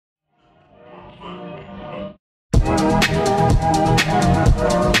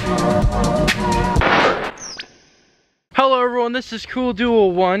everyone, this is Cool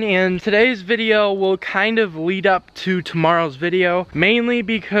Duel 1, and today's video will kind of lead up to tomorrow's video, mainly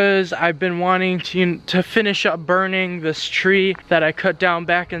because I've been wanting to finish up burning this tree that I cut down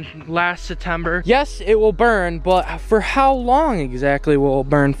back in last September. Yes, it will burn, but for how long exactly will it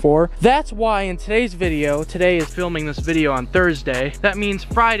burn for? That's why in today's video, today is filming this video on Thursday, that means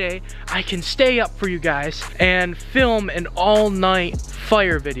Friday I can stay up for you guys and film an all-night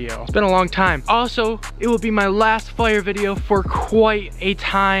fire video. It's been a long time. Also, it will be my last fire video for quite a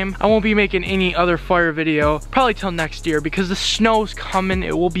time. I won't be making any other fire video probably till next year because the snow's coming.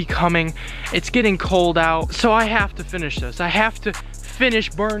 It will be coming. It's getting cold out, so I have to finish this. I have to finish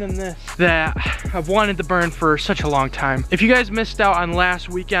burning this that I've wanted to burn for such a long time. If you guys missed out on last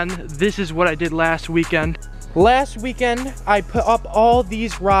weekend, this is what I did last weekend. Last weekend, I put up all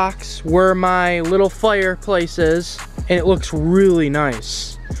these rocks where my little fireplace is, and it looks really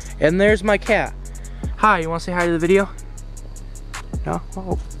nice. And there's my cat. Hi, you wanna say hi to the video? No?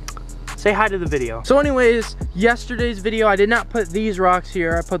 Oh. Say hi to the video. So anyways, yesterday's video, I did not put these rocks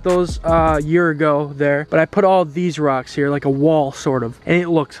here. I put those a year ago there, but I put all these rocks here, like a wall sort of, and it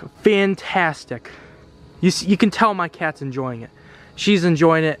looks fantastic. You can tell my cat's enjoying it. She's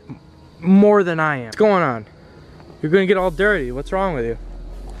enjoying it more than I am. What's going on? You're gonna get all dirty. What's wrong with you?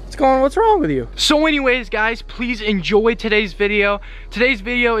 What's wrong with you? So anyways, guys, please enjoy today's video. Today's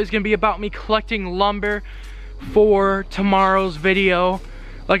video is gonna be about me collecting lumber for tomorrow's video.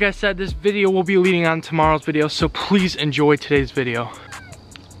 Like I said, this video will be leading on tomorrow's video, so please enjoy today's video.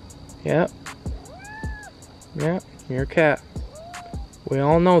 Yep, you're a cat. We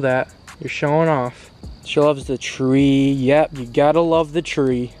all know that. You're showing off. She loves the tree. Yep, you gotta love the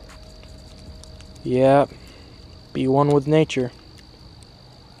tree. Yep, be one with nature.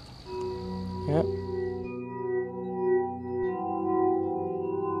 Yep.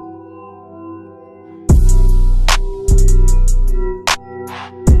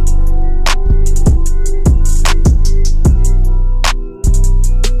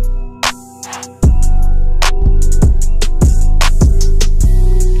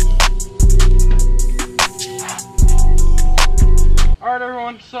 Alright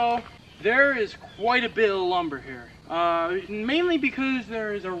everyone, so there is quite a bit of lumber here. Mainly because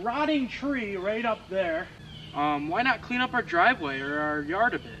there is a rotting tree right up there. Why not clean up our driveway or our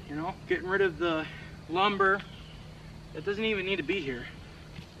yard a bit, you know? Getting rid of the lumber that doesn't even need to be here.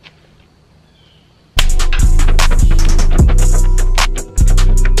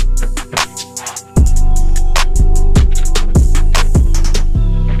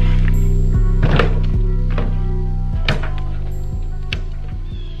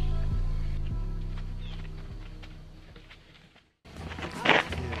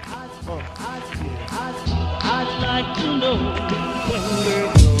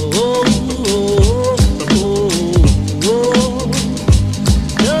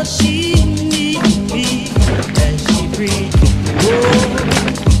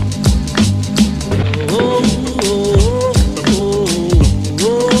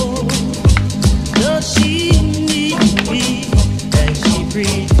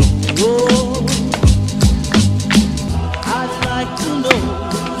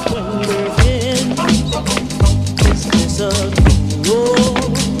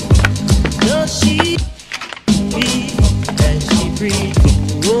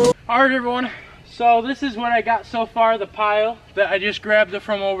 Alright everyone, so this is what I got so far, the pile that I just grabbed it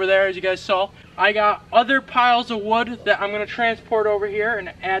from over there, as you guys saw. I got other piles of wood that I'm going to transport over here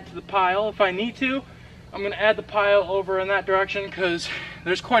and add to the pile. If I need to, I'm going to add the pile over in that direction because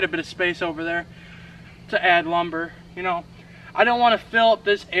there's quite a bit of space over there to add lumber. You know, I don't want to fill up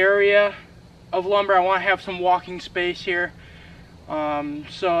this area of lumber. I want to have some walking space here. So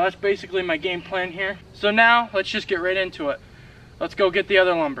that's basically my game plan here. So now let's just get right into it. Let's go get the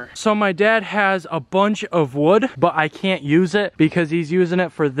other lumber. So my dad has a bunch of wood, but I can't use it because he's using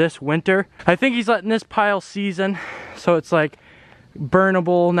it for this winter. I think he's letting this pile season, so it's like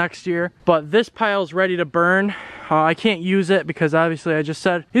burnable next year. But this pile's ready to burn. I can't use it because obviously I just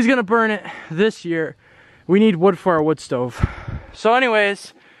said he's gonna burn it this year. We need wood for our wood stove. So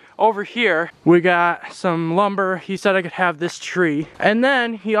anyways, over here we got some lumber. He said I could have this tree, and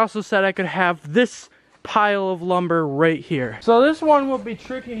then he also said I could have this pile of lumber right here. So this one will be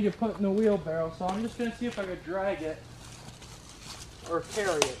tricky to put in the wheelbarrow, so I'm just gonna see if I could drag it or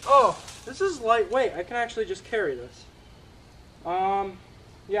carry it. Oh, this is lightweight. I can actually just carry this.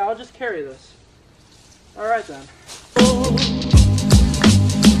 Yeah, I'll just carry this. All right then.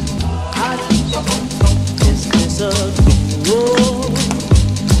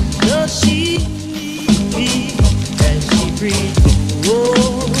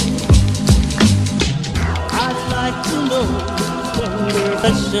 I'd like to know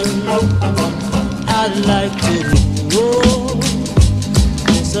I'd like to roll,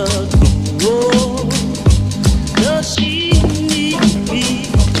 it's a roll. Does she need me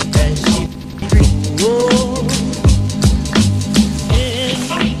as she roll? And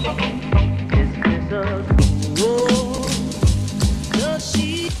is this a roll? Does she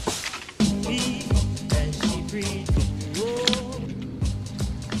need me as she roll?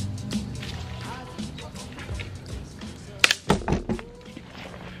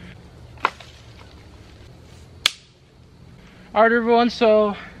 Alright everyone,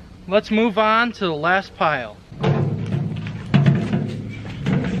 so let's move on to the last pile.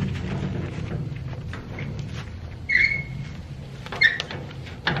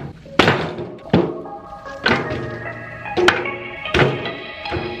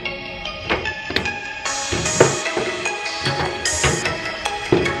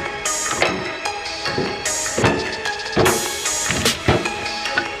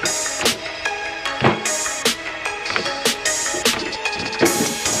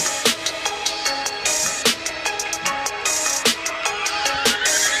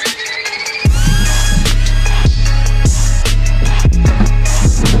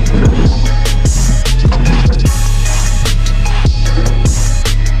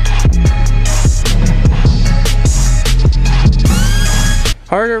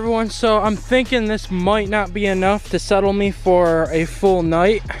 Alright everyone, so I'm thinking this might not be enough to settle me for a full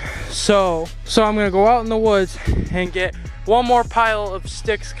night. So I'm gonna go out in the woods and get one more pile of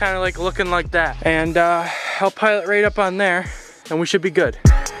sticks, kind of like looking like that. And I'll pile it right up on there and we should be good.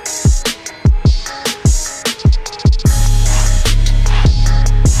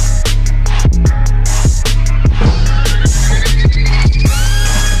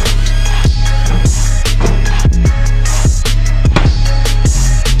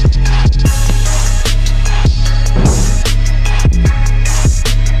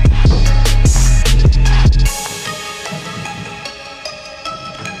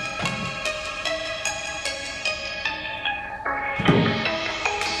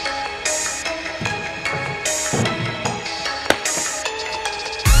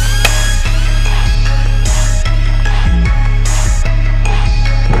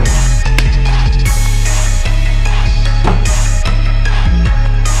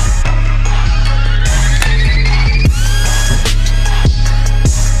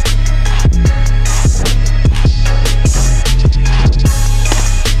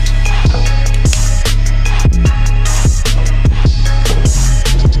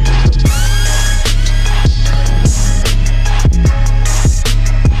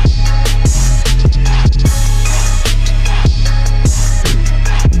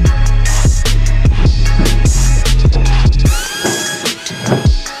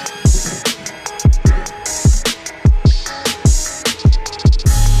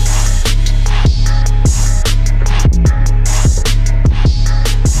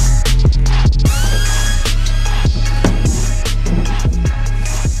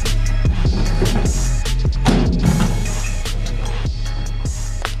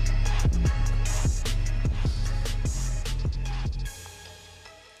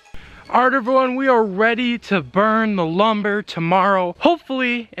 Alright everyone, we are ready to burn the lumber tomorrow.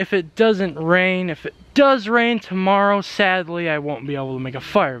 Hopefully, if it doesn't rain. If it does rain tomorrow, sadly, I won't be able to make a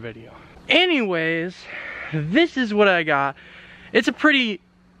fire video. Anyways, this is what I got. It's a pretty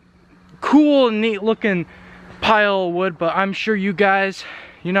cool, neat looking pile of wood, but I'm sure you guys,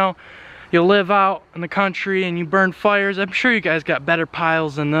 you know, you live out in the country and you burn fires. I'm sure you guys got better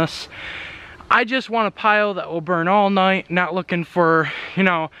piles than this. I just want a pile that will burn all night, not looking for, you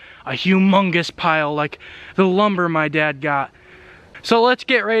know, a humongous pile like the lumber my dad got. So let's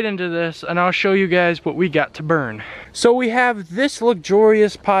get right into this and I'll show you guys what we got to burn. So we have this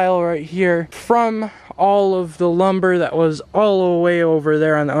luxurious pile right here from all of the lumber that was all the way over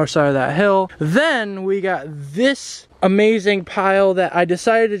there on the other side of that hill. Then we got this amazing pile that I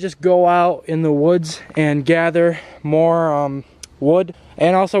decided to just go out in the woods and gather more wood.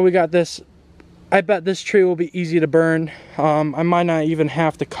 And also we got this, I bet this tree will be easy to burn. I might not even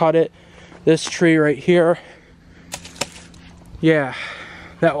have to cut it. This tree right here. Yeah,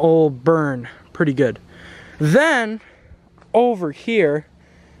 that will burn pretty good. Then, over here,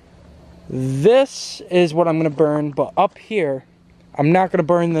 this is what I'm gonna burn, but up here, I'm not gonna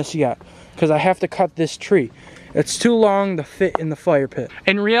burn this yet, because I have to cut this tree. It's too long to fit in the fire pit.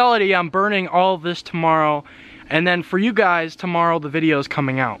 In reality, I'm burning all of this tomorrow, and then for you guys, tomorrow the video is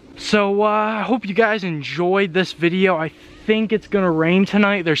coming out. So I hope you guys enjoyed this video. I think it's gonna rain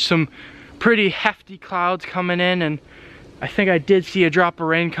tonight. There's some pretty hefty clouds coming in, and I think I did see a drop of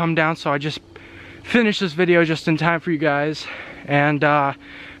rain come down, so I just finish this video just in time for you guys. And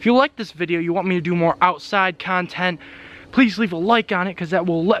if you like this video, you want me to do more outside content, please leave a like on it, because that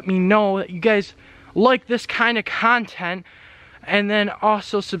will let me know that you guys like this kind of content. And then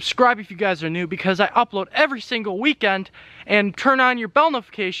also subscribe if you guys are new, because I upload every single weekend. And turn on your bell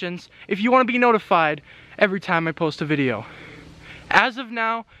notifications if you want to be notified every time I post a video. As of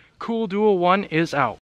now, Cool Duo 1 is out.